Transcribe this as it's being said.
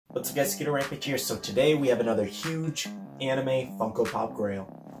What's up guys, Skittlerampage here. So today we have another huge anime Funko Pop Grail.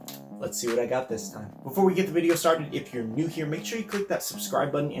 Let's see what I got this time. Before we get the video started, if you're new here, make sure you click that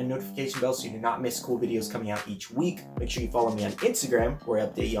subscribe button and notification bell so you do not miss cool videos coming out each week. Make sure you follow me on Instagram where I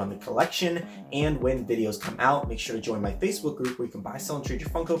update you on the collection and when videos come out. Make sure to join my Facebook group where you can buy, sell, and trade your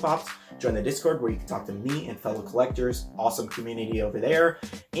Funko Pops. Join the Discord where you can talk to me and fellow collectors. Awesome community over there.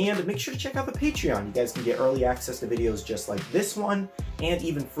 And make sure to check out the Patreon. You guys can get early access to videos just like this one and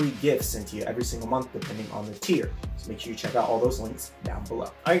even free gifts sent to you every single month depending on the tier. So make sure you check out all those links down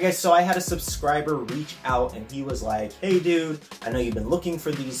below. Alright guys, so I had a subscriber reach out and he was like, hey dude, I know you've been looking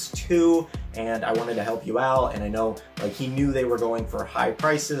for these two and I wanted to help you out, and I know like he knew they were going for high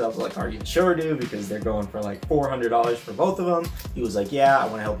prices. I was like, are you sure dude? Because they're going for like $400 for both of them. He was like, yeah, I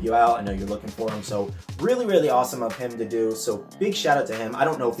want to help you out. I know you're looking for them. So really awesome of him to do. So big shout out to him. I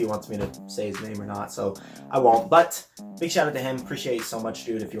don't know if he wants me to say his name or not, so I won't, but big shout out to him. Appreciate you so much,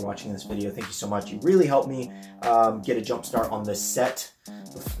 dude. If you're watching this video, thank you so much. You really helped me get a jump start on this set,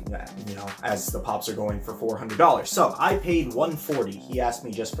 you know, as the pops are going for $400. So I paid $140. He asked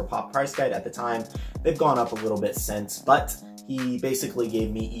me just for pop price guide at the time. They've gone up a little bit since, but he basically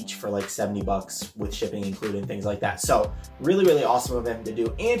gave me each for like 70 bucks with shipping included, things like that. So really awesome of him to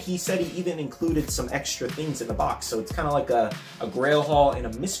do. And he said he even included some extra things in the box. So it's kind of like a Grail haul and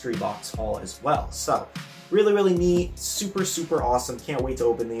a mystery box haul as well. So really neat, super awesome. Can't wait to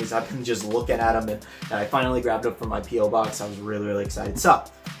open these. I've been just looking at them and I finally grabbed them from my P.O. box. I was really excited. So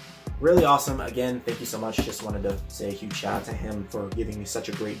really awesome. Again, thank you so much. Just wanted to say a huge shout out to him for giving me such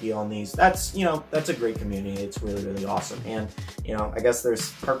a great deal on these. That's, you know, that's a great community. It's really awesome. And, you know, I guess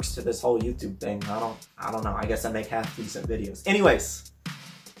there's perks to this whole YouTube thing. I don't know. I guess I make half decent videos. Anyways,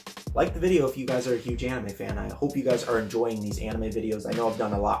 like the video if you guys are a huge anime fan. I hope you guys are enjoying these anime videos. I know I've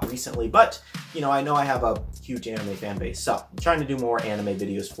done a lot recently, but, you know, I know I have a huge anime fan base. So I'm trying to do more anime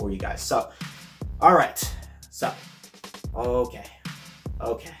videos for you guys. So, all right. So, okay,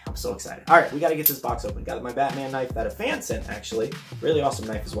 I'm so excited. All right, we got to get this box open. Got my Batman knife that a fan sent, actually. Really awesome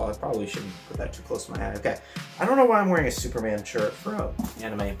knife as well. I probably shouldn't put that too close to my eye. Okay, I don't know why I'm wearing a Superman shirt for an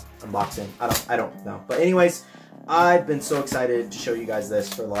anime unboxing. I don't know. But anyways, I've been so excited to show you guys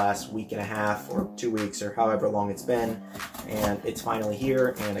this for the last week and a half or 2 weeks or however long it's been, and it's finally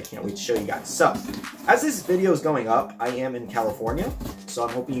here and I can't wait to show you guys. So as this video is going up, I am in California, so I'm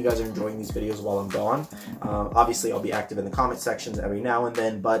hoping you guys are enjoying these videos while I'm gone. Obviously I'll be active in the comment sections every now and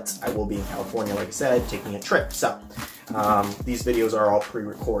then, but I will be in California, like I said, taking a trip. So these videos are all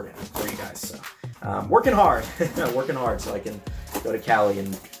pre-recorded for you guys. So working hard so I can go to Cali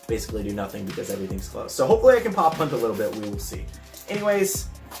and basically do nothing because everything's closed. So hopefully I can pop hunt a little bit, we will see. Anyways,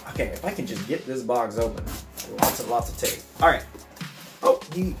 okay, if I can just get this box open. Lots of tape. All right. Oh,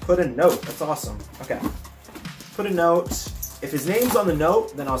 he put a note. That's awesome. Okay. Put a note. If his name's on the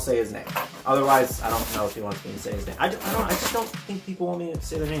note, then I'll say his name. Otherwise, I don't know if he wants me to say his name. I just don't think people want me to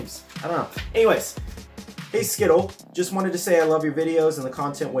say their names. I don't know. Anyways, hey Skittle, just wanted to say I love your videos and the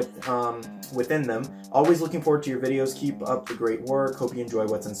content within them. Always looking forward to your videos. Keep up the great work. Hope you enjoy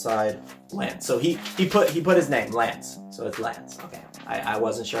what's inside. Lance. So he put his name, Lance. So it's Lance. Okay. I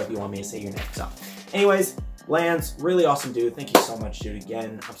wasn't sure if you want me to say your name. So anyways, Lance, really awesome dude. Thank you so much, dude.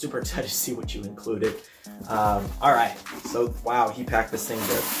 Again, I'm super excited to see what you included. All right. So wow, he packed this thing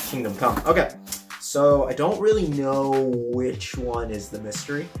to Kingdom Come. Okay. So I don't really know which one is the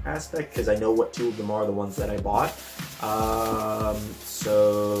mystery aspect because I know what two of them are the ones that I bought.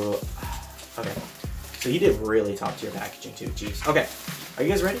 Okay. So he did really top tier packaging too. Jeez. Okay. Are you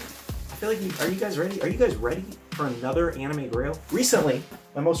guys ready? I feel like are you guys ready? Are you guys ready for another anime Grail? Recently,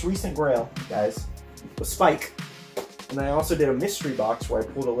 my most recent Grail, guys, was Spike. And I also did a mystery box where I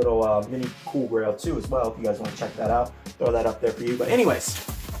pulled a little mini cool Grail too as well. If you guys want to check that out, throw that up there for you. But anyways,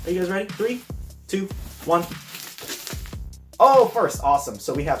 are you guys ready? 3, 2, 1. Oh, first, awesome.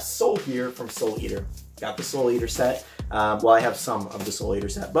 So we have Soul here from Soul Eater. Got the Soul Eater set. Well, I have some of the Soul Eater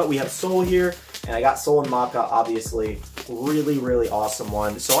set, but we have Soul here, and I got Soul and Maka, obviously. Really awesome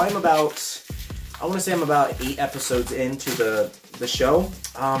one. So I want to say I'm about 8 episodes into the show.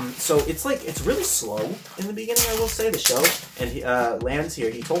 So it's really slow in the beginning, I will say, the show. And Lance here,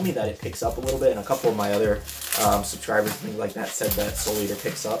 he told me that it picks up a little bit, and a couple of my other subscribers and things like that said that Soul Eater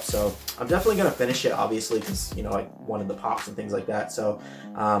picks up. So I'm definitely going to finish it, obviously, because, you know, I wanted the pops and things like that. So,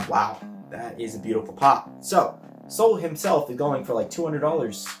 wow, that is a beautiful pop. So Soul himself is going for like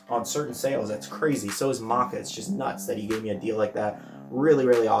 $200 on certain sales. That's crazy. So is Maka. It's just nuts that he gave me a deal like that.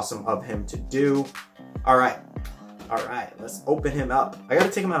 Really awesome of him to do. All right, let's open him up. I gotta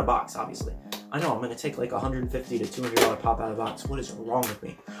take him out of box, obviously. I know, I'm gonna take like $150 to $200 pop out of the box. What is wrong with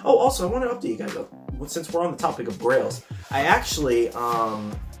me? Oh, also, I want to update you guys, though, since we're on the topic of Grails. I actually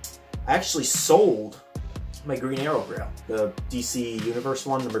I actually sold my Green Arrow Grail, the DC Universe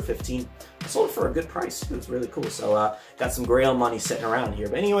one, number 15. I sold it for a good price. It was really cool. So got some Grail money sitting around here.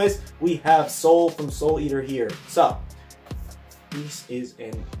 But anyways, we have Soul from Soul Eater here. So this is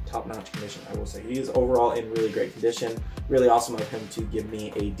in top-notch condition, I will say. He is overall in really great condition. Really awesome of him to give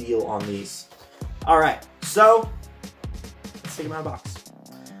me a deal on these. All right, so let's take him out of box.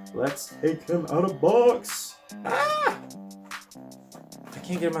 Let's take him out of box. Ah! I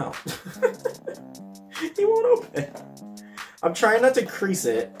can't get him out. He won't open. I'm trying not to crease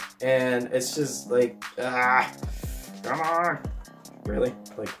it, and it's just like, come on. Really?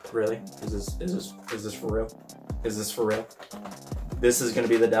 Like, really? Is this for real? Is this for real? This is gonna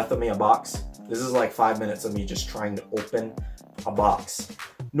be the death of me, a box. This is like 5 minutes of me just trying to open a box.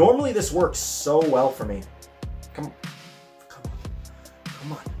 Normally this works so well for me. Come on. Come on.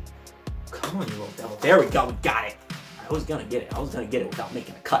 Come on. Come on, you little devil. There we go, we got it. I was gonna get it. I was gonna get it without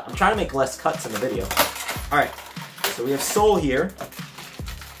making a cut. I'm trying to make less cuts in the video. All right, so we have Soul here.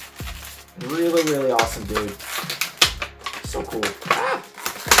 Really, really awesome dude. So cool. Ah!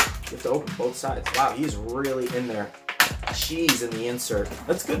 You have to open both sides. Wow, he's really in there. Cheese in the insert.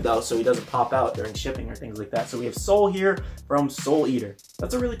 That's good though, so he doesn't pop out during shipping or things like that. So we have Soul here from Soul Eater.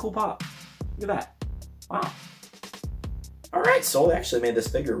 That's a really cool pop. Look at that. Wow. All right, Soul actually made this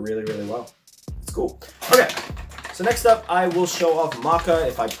figure really, really well. It's cool. Okay. So next up, I will show off Maka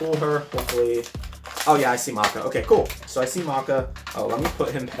if I pull her, hopefully. Oh yeah, I see Maka. Okay, cool. So I see Maka. Oh, let me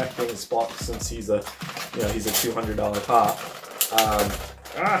put him back in his spot since he's a, he's a $200 pop.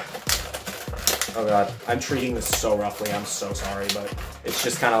 Oh god, I'm treating this so roughly. I'm so sorry, but it's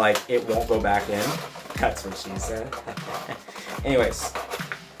just kind of like it won't go back in. That's what she said. Anyways,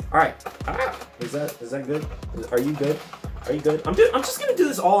 all right. Is that good? Are you good? Are you good? I'm just gonna do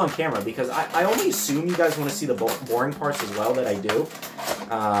this all on camera because I only assume you guys want to see the boring parts as well that I do.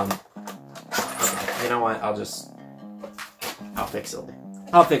 Okay, you know what? I'll fix it.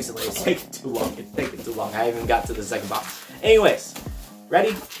 I'll fix it later. It's taking too long. It's taking too long. I haven't got to the second box. Anyways,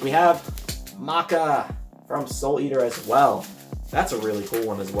 ready? We have Maka from Soul Eater as well. That's a really cool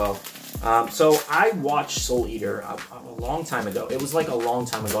one as well. So I watched Soul Eater a long time ago. It was like a long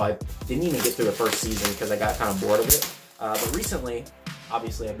time ago. I didn't even get through the first season because I got kind of bored of it. But recently,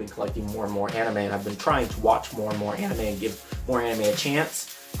 obviously, I've been collecting more and more anime, and I've been trying to watch more and more anime and give more anime a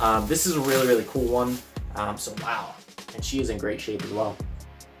chance. This is a really, really cool one. So wow, and she is in great shape as well.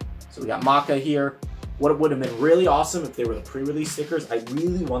 So we got Maka here. What would have been really awesome if they were the pre-release stickers. I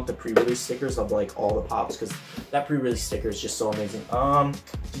really want the pre-release stickers of like all the pops because that pre-release sticker is just so amazing.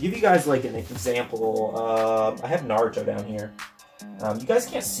 To give you guys like an example, I have Naruto down here. You guys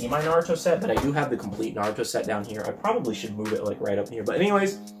can't see my Naruto set, but I do have the complete Naruto set down here. I probably should move it like right up here. But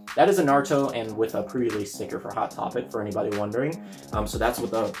anyways, that is a Naruto and with a pre-release sticker for Hot Topic for anybody wondering. So that's what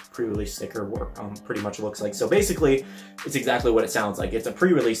the pre-release sticker pretty much looks like. So basically, it's exactly what it sounds like. It's a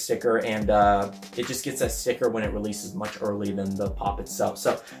pre-release sticker and it just gets a sticker when it releases much earlier than the pop itself.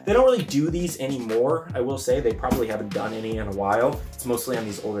 So they don't really do these anymore, I will say. They probably haven't done any in a while. It's mostly on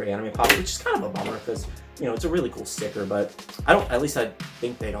these older anime pops, which is kind of a bummer because it's a really cool sticker, but at least I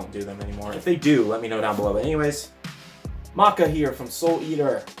think they don't do them anymore. If they do, let me know down below. But anyways, Maka here from Soul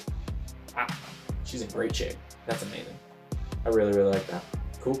Eater. Wow, she's in great shape. That's amazing. I really, really like that.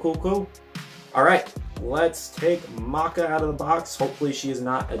 Cool, cool, cool. All right, let's take Maka out of the box. Hopefully she is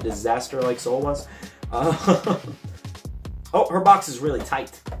not a disaster like Soul was. Oh, her box is really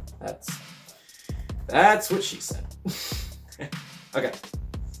tight. That's what she said. Okay,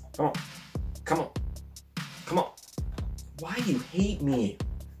 come on, come on. Come on. Why do you hate me?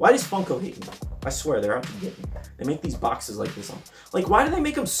 Why does Funko hate me? I swear, they're out to get me. They make these boxes like this. Like, why do they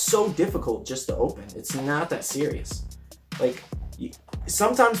make them so difficult just to open? It's not that serious. Like,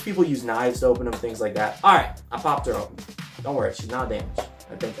 sometimes people use knives to open them, things like that. All right, I popped her open. Don't worry, she's not damaged.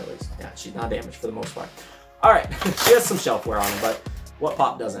 I think at least. Yeah, she's not damaged for the most part. All right, she has some shelf wear on her, but what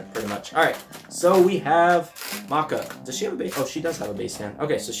pop doesn't, pretty much. All right, so we have Maka. Does she have a base? Oh, she does have a base stand.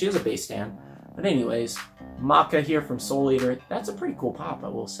 Okay, so she has a base stand. But anyways, Maka here from Soul Eater. That's a pretty cool pop, I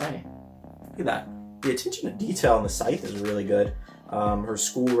will say. Look at that. The attention to detail on the scythe is really good. Her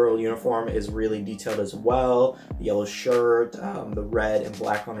schoolgirl uniform is really detailed as well. The yellow shirt, the red and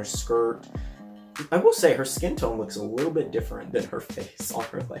black on her skirt. I will say her skin tone looks a little bit different than her face on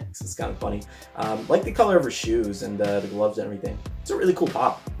her legs. It's kind of funny. Like the color of her shoes and the gloves and everything. It's a really cool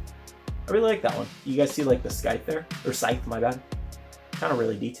pop. I really like that one. You guys see like the scythe there? Or scythe, my bad. Kind of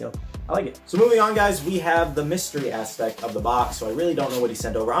really detailed. I like it. So moving on, guys, we have the mystery aspect of the box. So I really don't know what he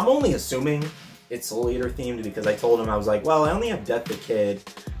sent over. I'm only assuming it's Soul Eater themed because I told him, I was like, well, I only have Death the Kid,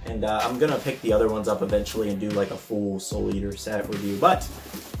 and I'm gonna pick the other ones up eventually and do like a full Soul Eater set review. But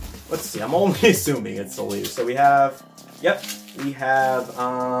let's see, I'm only assuming it's the Lou. So we have, yep, we have,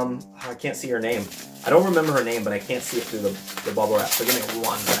 I can't see her name. I don't remember her name, but I can't see it through the bubble wrap, so give me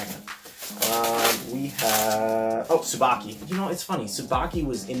 1 second. We have, oh, Tsubaki. You know, it's funny, Tsubaki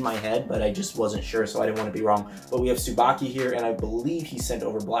was in my head, but I just wasn't sure, so I didn't want to be wrong. But we have Tsubaki here, and I believe he sent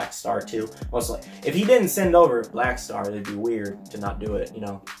over Black Star too, mostly. If he didn't send over Black Star, it'd be weird to not do it, you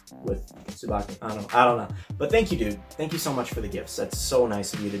know, with Tsubaki. I don't know. But thank you, dude. Thank you so much for the gifts. That's so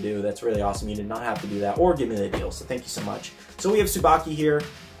nice of you to do. That's really awesome. You did not have to do that or give me the deal, so thank you so much. So we have Tsubaki here.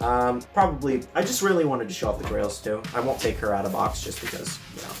 Probably, I just really wanted to show off the Grails too. I won't take her out of box just because,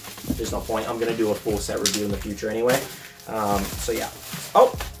 you know, there's no point. I'm going to do a full set review in the future anyway. So yeah.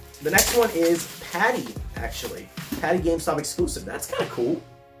 Oh, the next one is Patty, actually. Patty GameStop exclusive. That's kind of cool.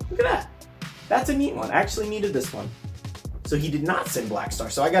 Look at that. That's a neat one. I actually needed this one. So he did not send Black Star.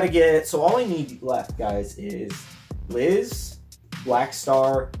 So I got to get, so all I need left, guys, is Liz, Black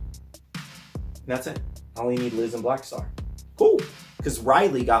Star, and that's it. I only need Liz and Black Star. Cool. Because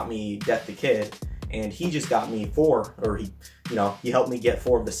Riley got me Death the Kid, and he just got me 4, or he, you know, he helped me get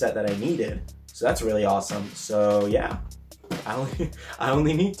 4 of the set that I needed. So that's really awesome. So yeah, I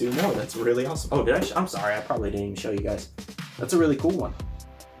only need 2 more. That's really awesome. Oh, did I? I'm sorry, I probably didn't even show you guys. That's a really cool one.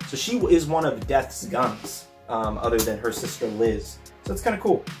 So she is one of Death's guns, other than her sister Liz. So that's kind of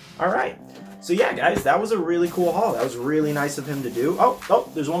cool. All right. So yeah, guys, that was a really cool haul. That was really nice of him to do.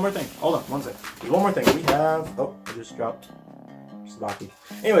 Oh, there's one more thing. Hold on, 1 second. There's one more thing. We have, oh, I just dropped Tsubaki.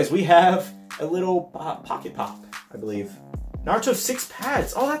 Anyways, we have a little pocket pop, I believe. Naruto 6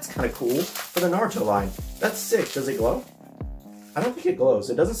 pads. Oh, that's kind of cool for the Naruto line. That's sick. Does it glow? I don't think it glows.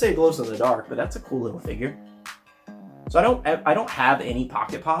 It doesn't say it glows in the dark, but that's a cool little figure. So I don't have any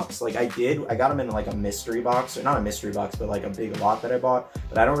pocket pops. Like I got them in like a mystery box, or not a mystery box, but like a big lot that I bought.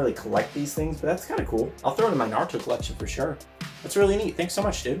 But I don't really collect these things, but that's kind of cool. I'll throw it in my Naruto collection for sure. That's really neat. Thanks so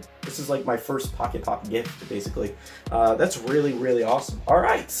much, dude. This is like my first pocket pop gift, basically. That's really, really awesome. All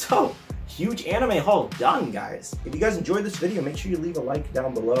right, so huge anime haul done, guys. If you guys enjoyed this video, make sure you leave a like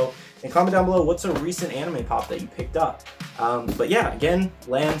down below and comment down below what's a recent anime pop that you picked up. But yeah, again,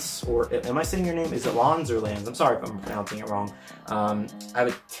 Lance, or am I saying your name? Is it Lans or Lans? I'm sorry if I'm pronouncing it wrong. I have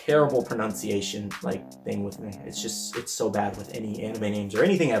a terrible pronunciation thing with me. It's so bad with any anime names or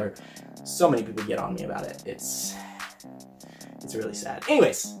anything ever. So many people get on me about it. It's really sad.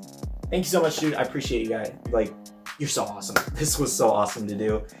 Anyways, thank you so much, dude. I appreciate you guys. Like, you're so awesome. This was so awesome to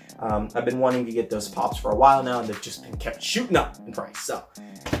do. I've been wanting to get those pops for a while now, and they've just been kept shooting up in price. So,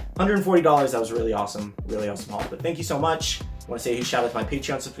 $140, that was really awesome haul. But thank you so much. I want to say a huge shout out to my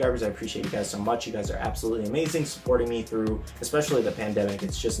Patreon subscribers. I appreciate you guys so much. You guys are absolutely amazing, supporting me through, especially the pandemic.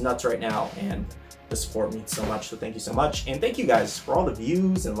 It's just nuts right now, and the support means so much. So thank you so much. And thank you guys for all the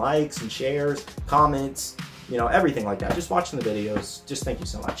views and likes and shares, comments, you know, everything like that. Just watching the videos. Just thank you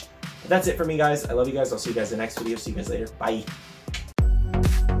so much. But that's it for me, guys. I love you guys. I'll see you guys in the next video. See you guys later. Bye.